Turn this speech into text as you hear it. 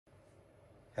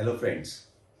Hello friends,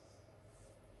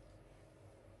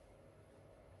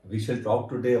 we shall talk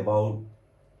today about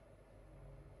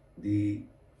the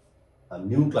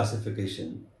new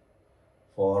classification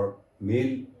for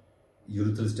male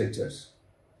urethral strictures.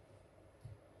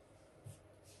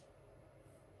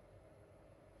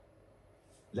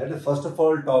 Let us first of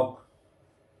all talk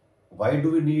why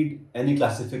do we need any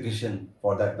classification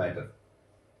for that matter.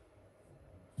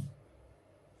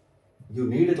 You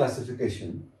need a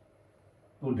classification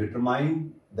to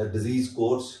determine the disease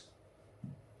course.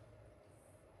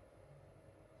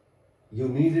 You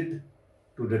need it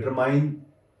to determine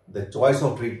the choice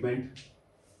of treatment,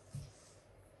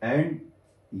 and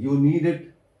you need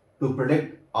it to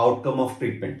predict outcome of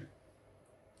treatment.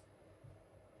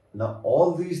 Now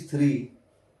all these three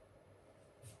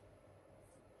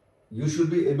you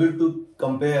should be able to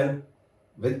compare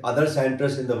with other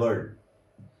centers in the world.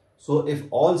 So if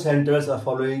all centers are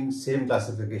following same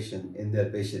classification in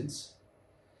their patients,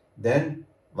 then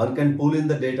one can pull in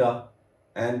the data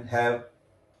and have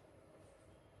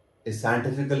a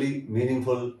scientifically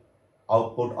meaningful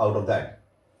output out of that.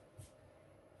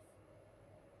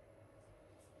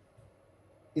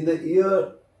 In the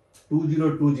year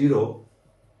 2020,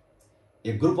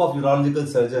 a group of urological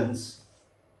surgeons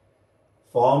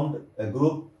formed a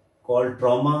group called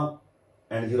Trauma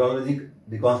and Urologic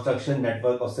Reconstruction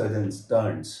Network of Surgeons,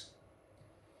 TURNS,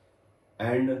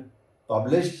 and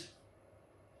published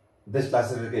this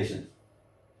classification,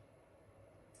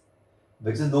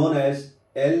 which is known as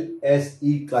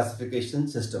LSE classification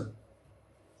system.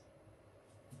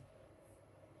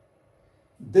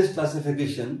 This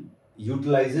classification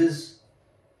utilizes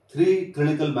three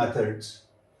clinical methods: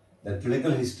 the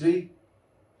clinical history,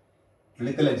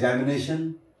 clinical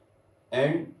examination,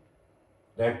 and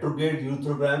retrograde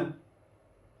urethrogram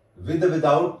with or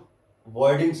without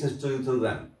voiding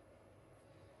cystourethrogram.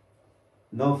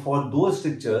 Now for those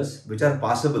strictures which are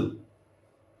passable,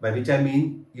 by which I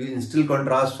mean you instill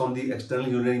contrast from the external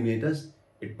urinary meatus,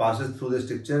 it passes through the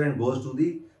stricture and goes to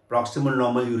the proximal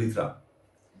normal urethra,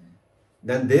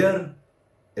 then there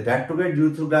a retrograde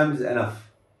urethrogram is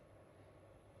enough.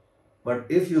 But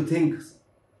if you think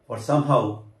for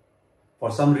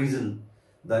some reason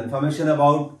the information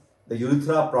about the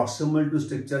urethra proximal to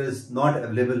stricture is not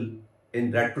available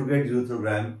in retrograde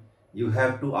urethrogram, you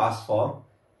have to ask for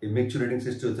a micturating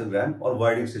cystourethrogram or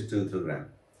voiding cystourethrogram.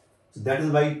 So that is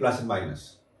why plus and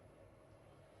minus.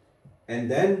 And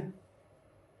then,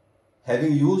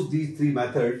 having used these three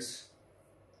methods,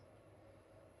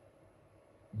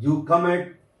 you come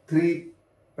at three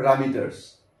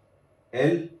parameters.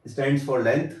 L stands for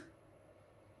length,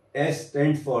 S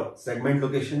stands for segment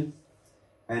location,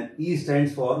 and E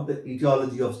stands for the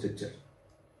etiology of stricture.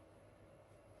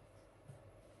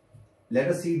 Let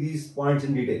us see these points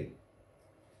in detail.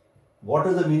 What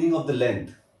is the meaning of the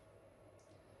length?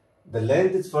 The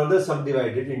length is further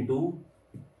subdivided into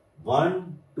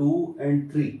 1, 2 and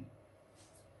 3.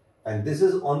 And this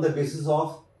is on the basis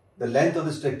of the length of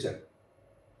the stricture.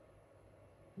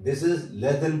 This is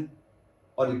less than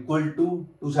or equal to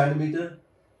 2 cm.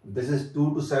 This is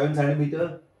 2 to 7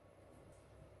 cm.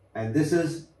 And this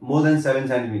is more than 7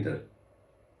 cm.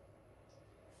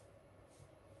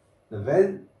 Now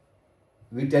when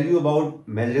we tell you about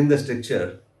measuring the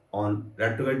stricture on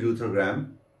retrograde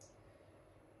urethrogram,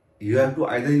 you have to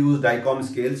either use DICOM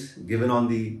scales given on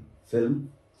the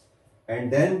film,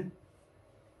 and then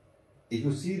if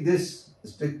you see this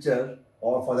stricture,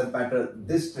 or for that matter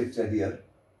this stricture here,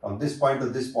 from this point to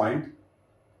this point,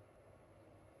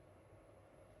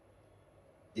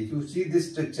 if you see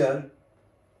this stricture,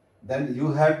 then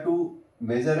you have to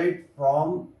measure it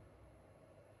from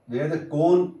where the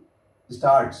cone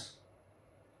starts,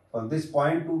 from this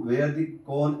point to where the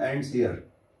cone ends here.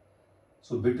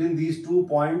 So between these 2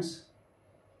 points,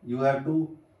 you have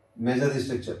to measure the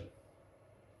stricture.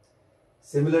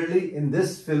 Similarly, in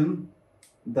this film,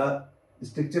 the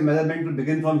stricture measurement will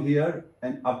begin from here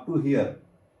and up to here.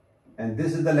 And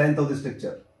this is the length of the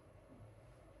stricture.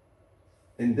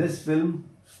 In this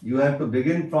film, you have to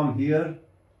begin from here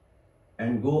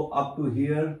and go up to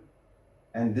here,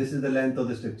 and this is the length of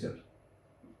the stricture.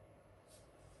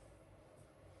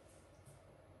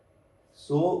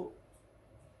 So,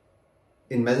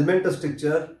 in measurement of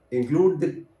stricture, include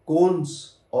the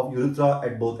cones of urethra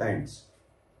at both ends.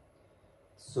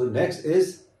 So next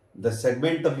is the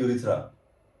segment of urethra,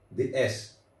 the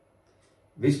S,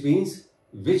 which means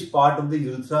which part of the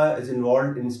urethra is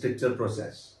involved in stricture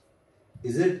process.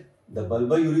 Is it the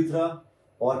bulbar urethra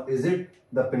or is it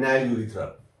the penile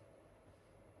urethra?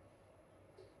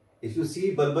 If you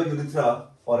see bulbar urethra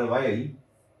for a while,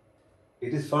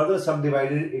 it is further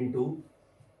subdivided into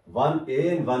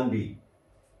 1A and 1B.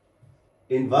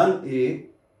 In 1A,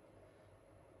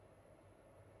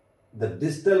 the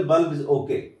distal bulb is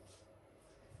okay.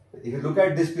 If you look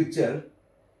at this picture,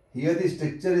 here the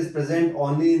stricture is present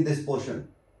only in this portion.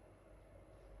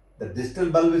 The distal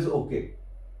bulb is okay.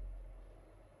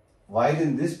 While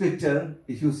in this picture,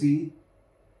 if you see,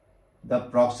 the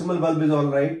proximal bulb is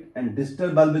alright and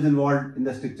distal bulb is involved in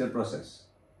the stricture process.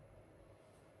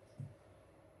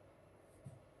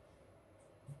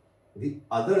 The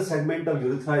other segment of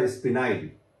urethra is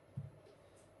penile,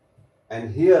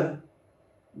 and here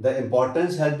the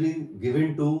importance has been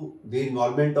given to the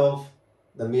involvement of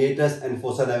the meatus and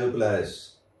fossa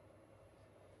navicularis.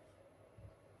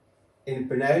 In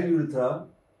penile urethra,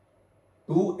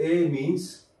 2A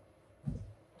means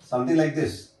something like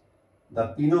this.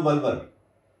 The penobulbar,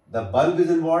 the bulb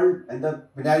is involved and the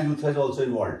penile urethra is also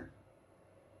involved.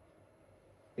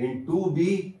 In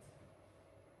 2B,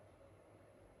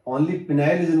 only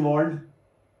penile is involved,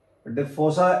 but the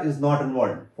fossa is not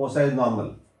involved. Fossa is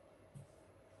normal.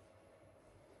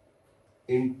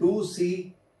 In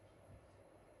 2C,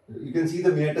 you can see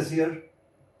the meatus here.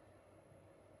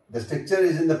 The stricture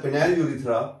is in the penile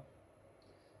urethra,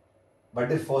 but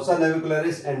the fossa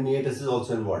navicularis and meatus is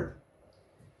also involved.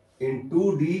 In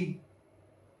 2D,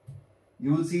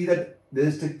 you will see that there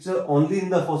is stricture only in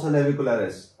the fossa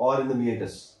navicularis or in the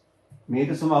meatus.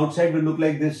 Meatus from outside will look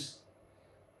like this,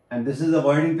 and this is the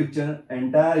voiding picture.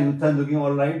 Entire urethra is looking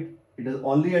alright. It is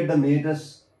only at the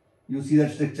meatus you see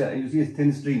that stricture and you see a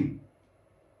thin stream.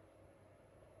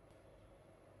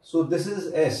 So this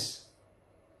is S.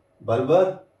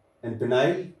 Bulbar and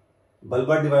penile.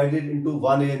 Bulbar divided into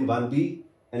 1A and 1B,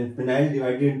 and penile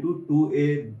divided into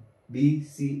 2A, B,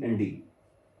 C and D.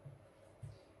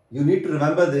 You need to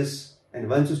remember this, and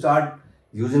once you start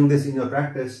using this in your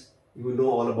practice, you will know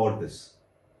all about this.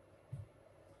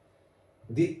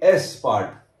 The S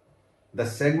part, the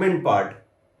segment part,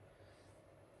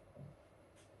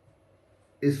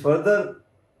 is further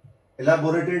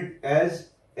elaborated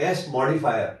as S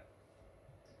modifier,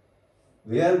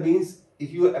 where means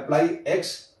if you apply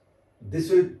X, this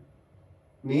will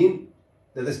mean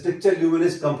that the stricture lumen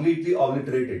is completely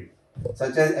obliterated,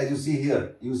 such as you see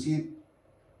here. You see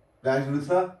penile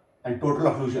urethra and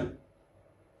total occlusion.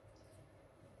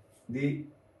 The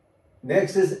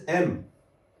next is M.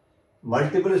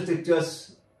 Multiple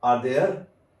strictures are there,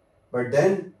 but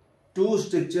then two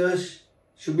strictures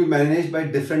should be managed by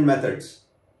different methods.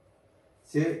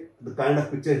 Say the kind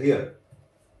of picture here.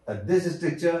 This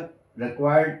stricture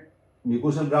required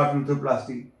mucosal graft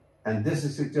urethroplasty and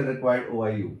this stricture required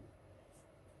OIU.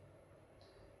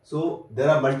 So there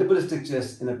are multiple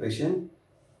strictures in a patient.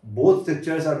 Both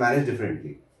strictures are managed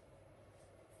differently.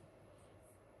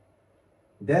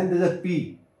 Then there is a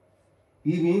P.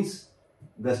 P means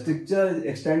the stricture is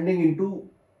extending into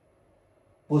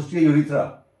posterior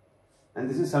urethra, and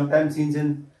this is sometimes seen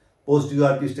in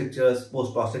post-URP strictures,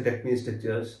 post-prostatectomy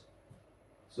strictures.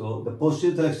 So the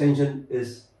posterior extension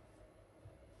is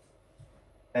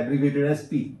abbreviated as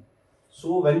P.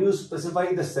 So when you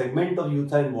specify the segment of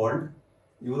urethra involved,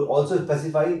 you will also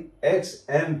specify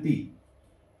XMP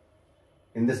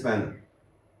in this manner.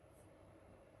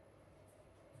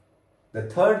 The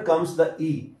third comes the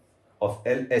E of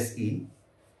LSE,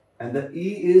 and the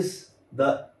E is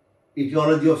the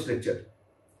etiology of stricture.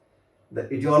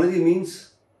 The etiology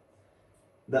means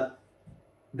there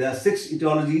are 6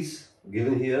 etiologies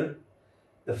given here.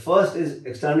 The first is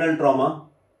external trauma.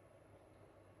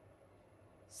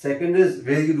 Second is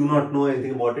where you do not know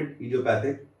anything about it,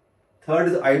 idiopathic. Third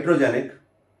is iatrogenic,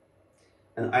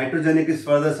 and iatrogenic is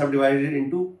further subdivided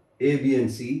into A, B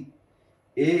and C.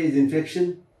 A is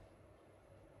infection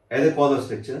as a cause of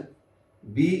stricture.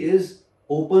 B is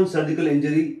open surgical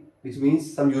injury, which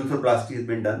means some urethroplasty has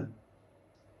been done.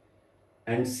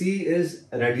 And C is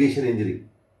radiation injury.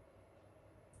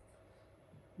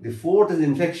 The fourth is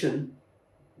infection.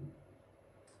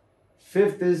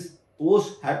 Fifth is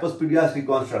post-hypospadias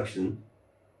reconstruction.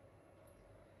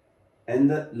 And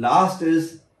the last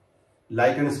is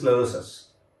lichen sclerosus.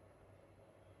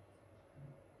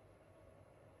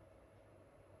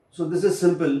 So this is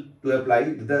simple to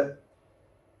apply.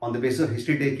 On the basis of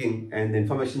history taking and the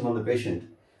information on the patient,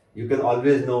 you can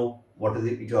always know what is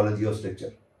the etiology of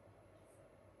stricture.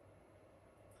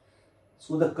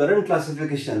 So the current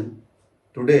classification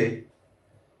today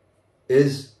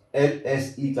is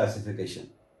LSE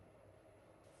classification.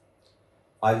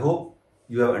 I hope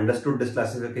you have understood this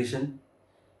classification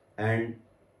and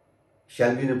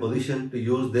shall be in a position to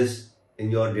use this in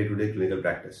your day-to-day clinical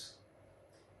practice.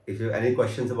 If you have any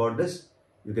questions about this,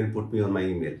 you can put me on my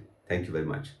email. Thank you very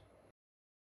much.